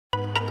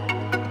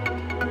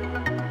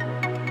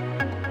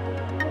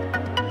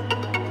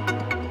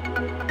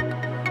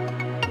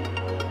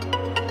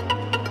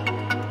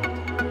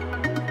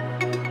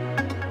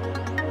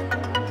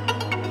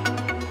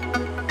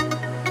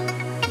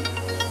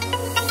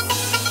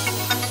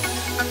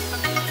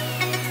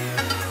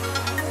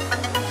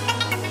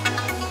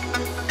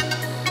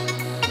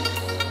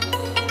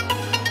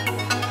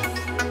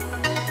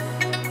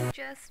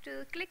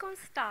on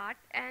start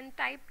and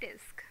type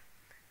disk.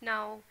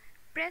 Now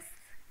press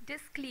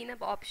disk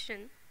cleanup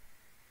option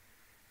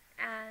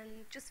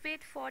and just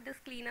wait for this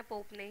cleanup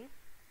opening.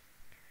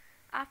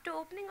 After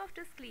opening of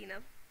this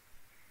cleanup,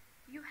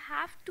 you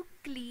have to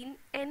clean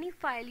any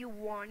file you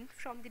want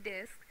from the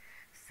disk.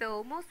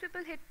 So most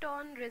people hit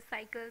on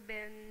recycle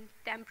bin,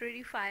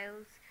 temporary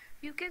files.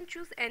 You can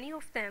choose any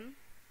of them.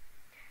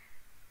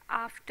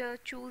 After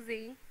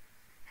choosing,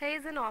 here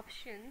is an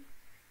option,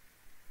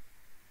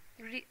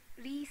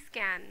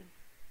 rescan.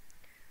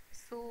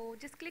 So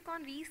just click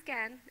on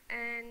rescan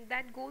and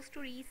that goes to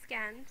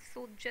rescan,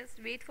 so just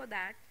wait for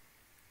that.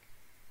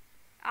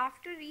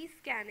 After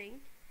rescanning,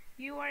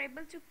 you are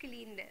able to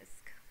clean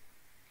disk.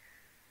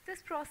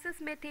 This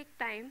process may take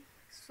time,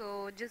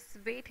 so just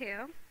wait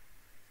here.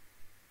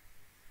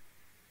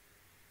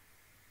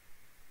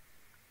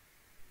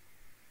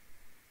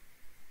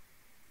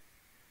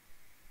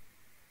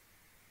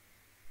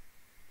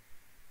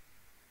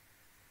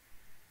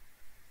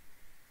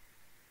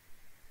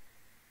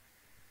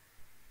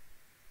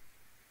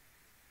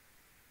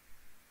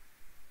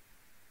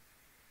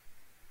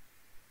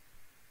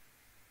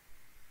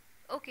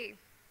 Okay,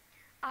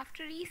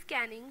 after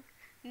rescanning,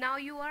 now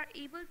you are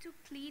able to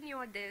clean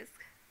your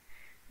disk.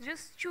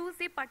 Just choose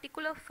a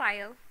particular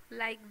file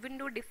like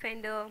Window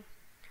Defender,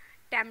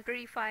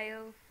 temporary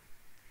file.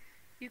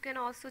 You can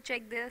also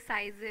check their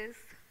sizes.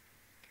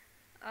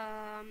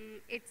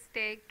 It's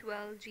take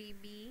 12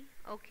 GB.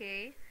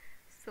 Okay,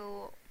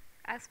 so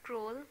I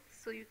scroll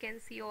so you can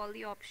see all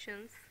the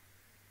options.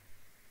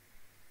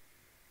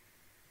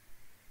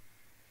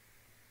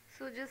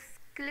 So just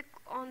click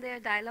on their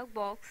dialog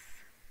box.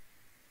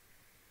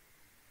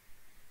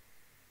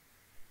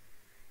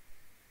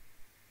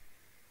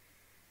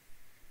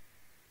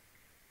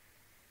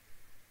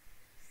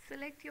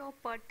 Select your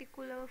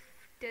particular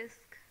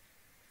disk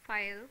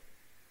file.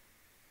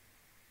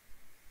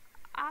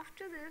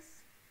 After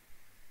this,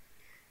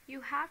 you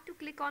have to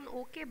click on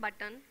OK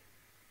button,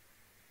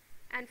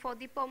 and for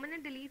the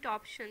permanent delete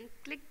option,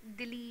 click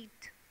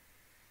delete.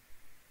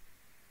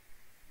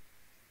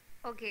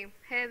 Okay,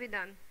 here we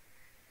done.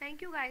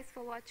 Thank you guys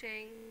for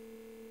watching.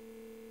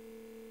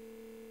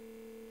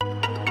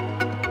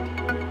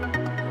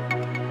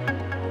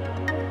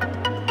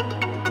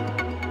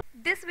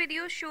 This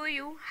video show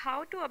you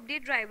how to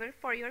update driver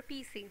for your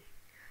PC.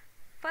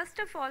 First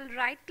of all,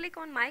 right click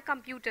on my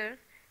computer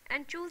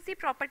and choose the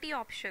property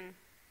option.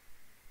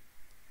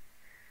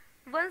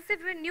 Once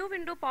the new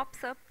window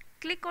pops up,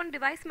 click on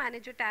device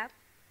manager tab.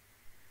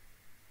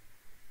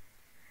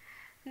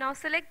 Now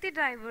select the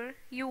driver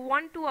you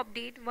want to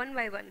update one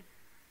by one.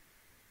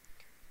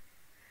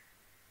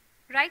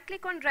 Right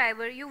click on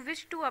driver you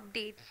wish to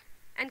update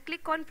and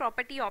click on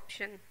property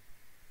option.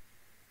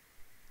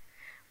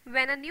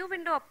 When a new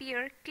window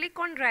appears, click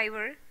on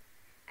driver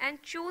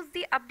and choose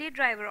the update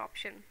driver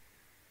option.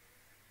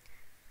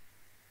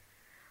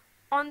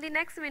 On the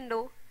next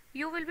window,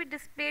 you will be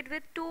displayed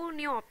with two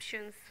new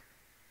options.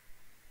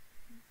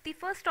 The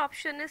first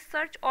option is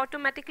search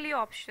automatically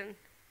option,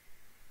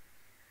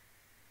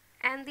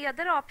 and the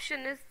other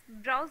option is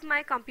browse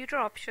my computer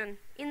option.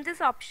 In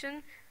this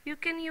option, you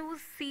can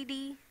use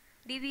CD,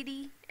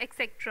 DVD,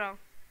 etc.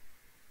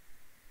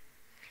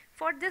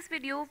 For this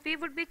video, we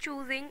would be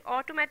choosing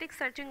automatic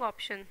searching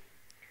option.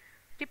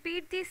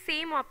 Repeat the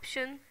same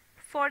option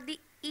for the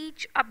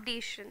each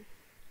updation.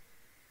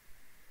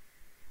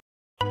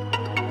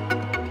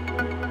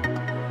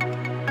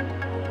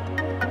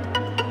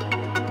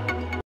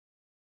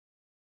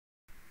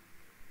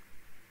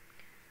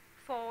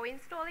 For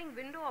installing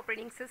Windows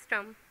operating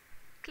system,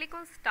 click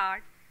on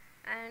Start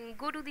and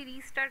go to the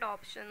Restart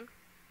option.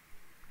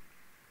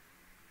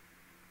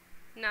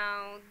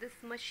 Now this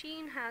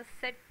machine has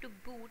set to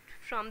boot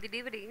from the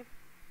DVD.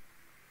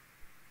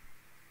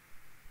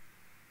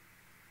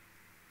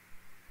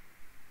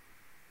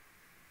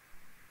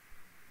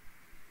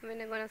 When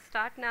you're gonna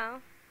start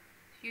now,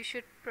 you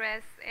should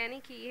press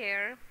any key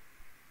here.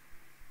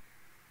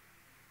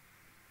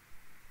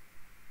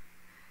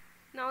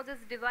 Now this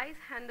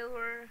device hand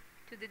over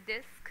to the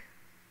disk.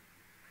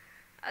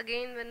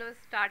 Again Windows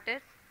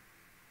started.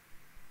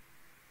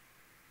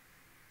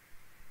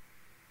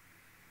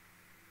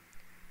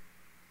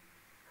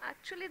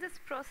 Actually this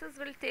process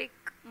will take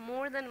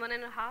more than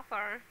 1.5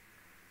 hours,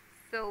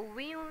 so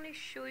we only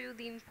show you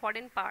the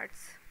important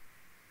parts.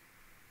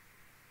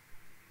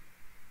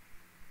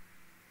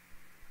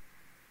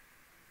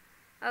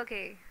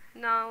 Okay,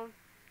 now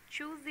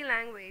choose the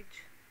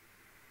language.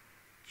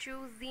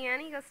 Choose the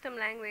any custom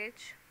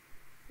language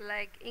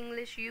like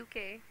English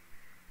UK.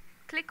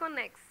 Click on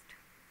next.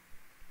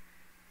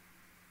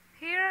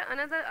 Here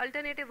another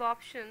alternative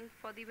option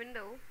for the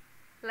window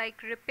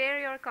like repair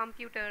your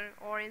computer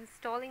or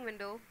installing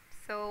window.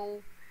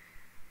 So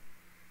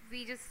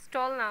we just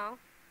install now.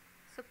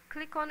 So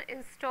click on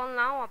install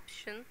now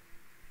option.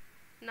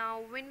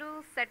 Now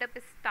Windows setup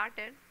is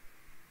started.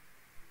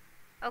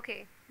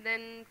 Okay,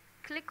 then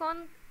click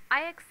on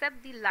I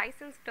accept the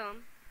license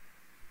term.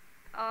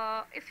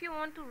 If you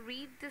want to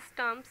read this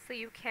term, so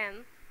you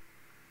can.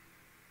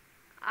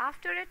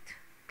 After it,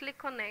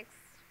 click on next.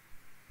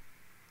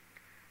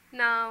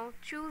 Now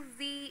choose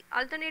the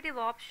alternative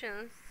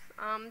options.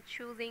 I'm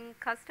choosing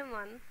custom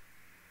one.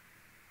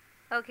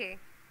 Okay,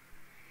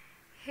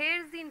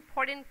 here's the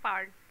important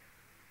part.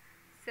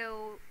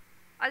 So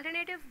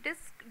alternative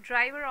disk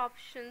driver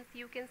options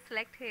you can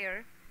select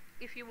here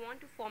if you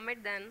want to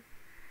format them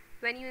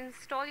when you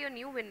install your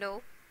new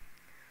window.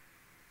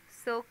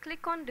 So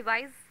click on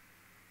device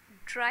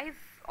drive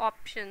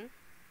option.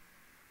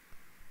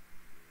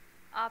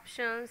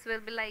 Options will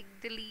be like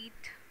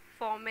delete,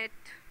 format,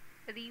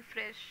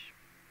 refresh.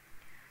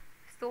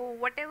 So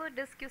whatever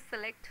disk you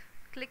select,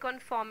 click on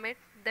format,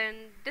 then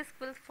disk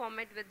will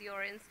format with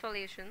your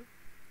installation.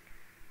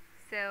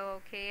 So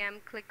okay,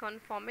 I'm click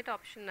on format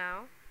option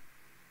now.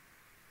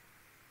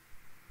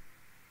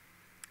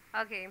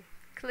 Okay,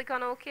 click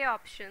on OK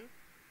option.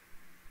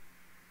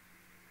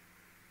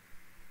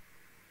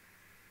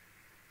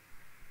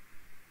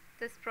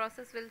 This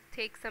process will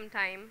take some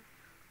time.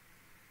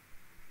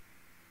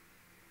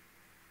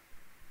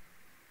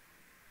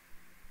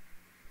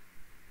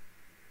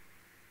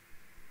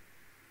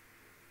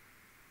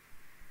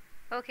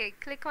 Okay,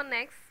 click on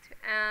next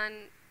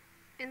and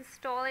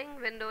installing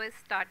window is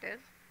started.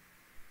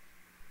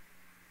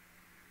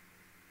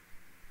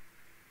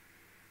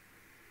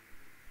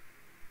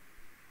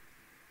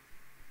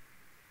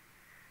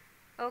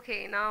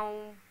 Okay, now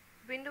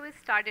window is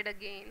started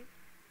again.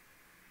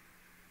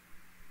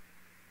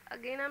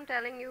 Again, I'm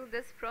telling you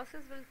this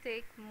process will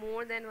take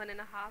more than 1.5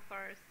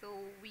 hours, so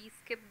we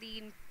skip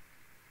the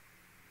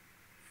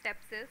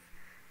steps.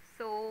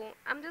 So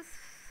I'm just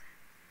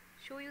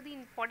show you the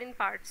important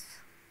parts.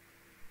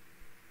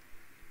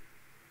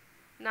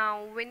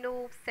 Now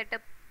window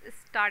setup is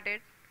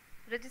started.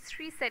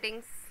 Registry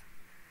settings.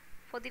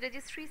 For the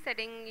registry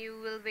setting you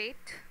will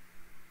wait.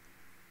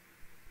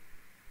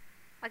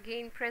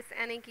 Again press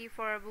any key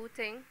for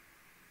booting.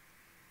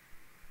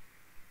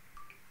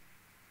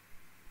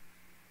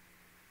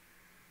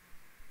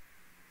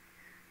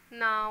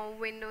 Now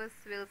Windows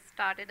will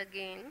start it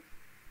again.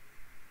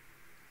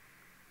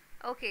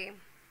 Okay,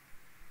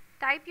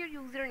 type your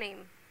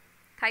username,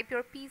 type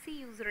your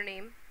PC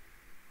username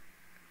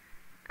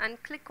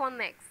and click on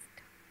next.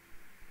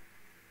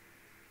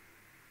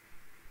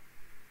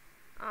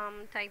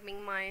 I'm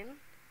typing mine.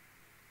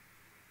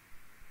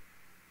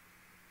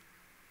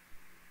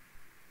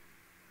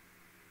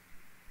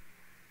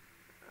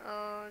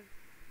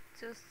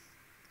 Just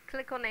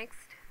click on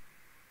next.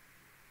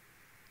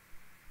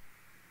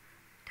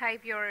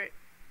 Type your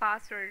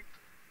password,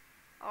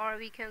 or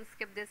we can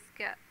skip this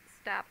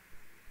step.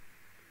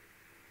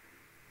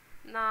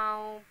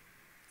 Now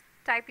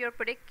type your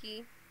predict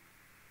key.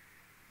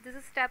 This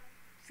is step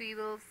we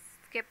will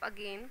skip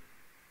again.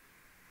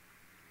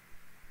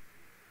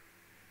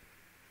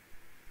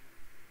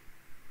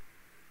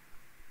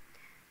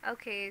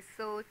 Okay,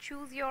 so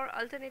choose your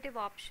alternative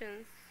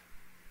options.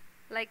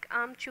 Like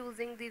I'm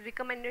choosing the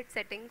recommended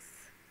settings.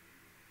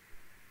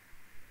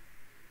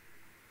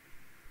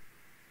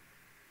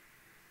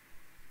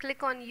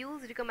 Click on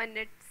use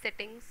recommended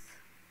settings.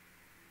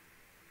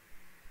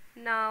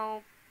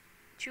 Now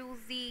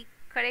choose the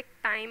correct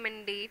time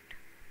and date.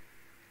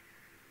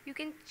 You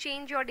can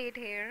change your date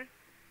here.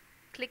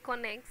 Click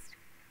on next.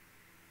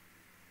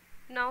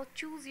 Now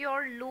choose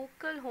your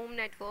local home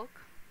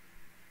network.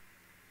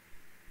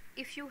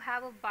 If you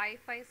have a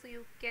Wi-Fi, so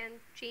you can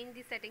change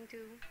the setting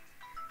too.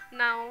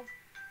 Now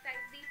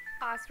type the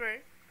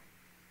password.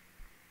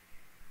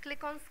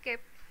 Click on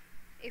skip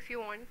if you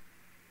want.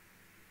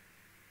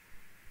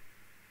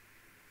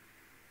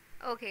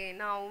 Okay,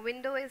 now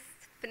window is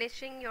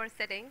finishing your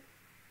setting,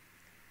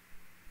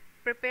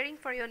 preparing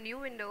for your new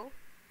window.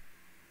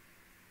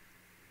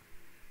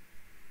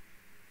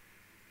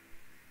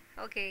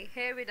 Okay,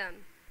 here we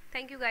done.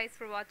 Thank you guys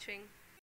for watching.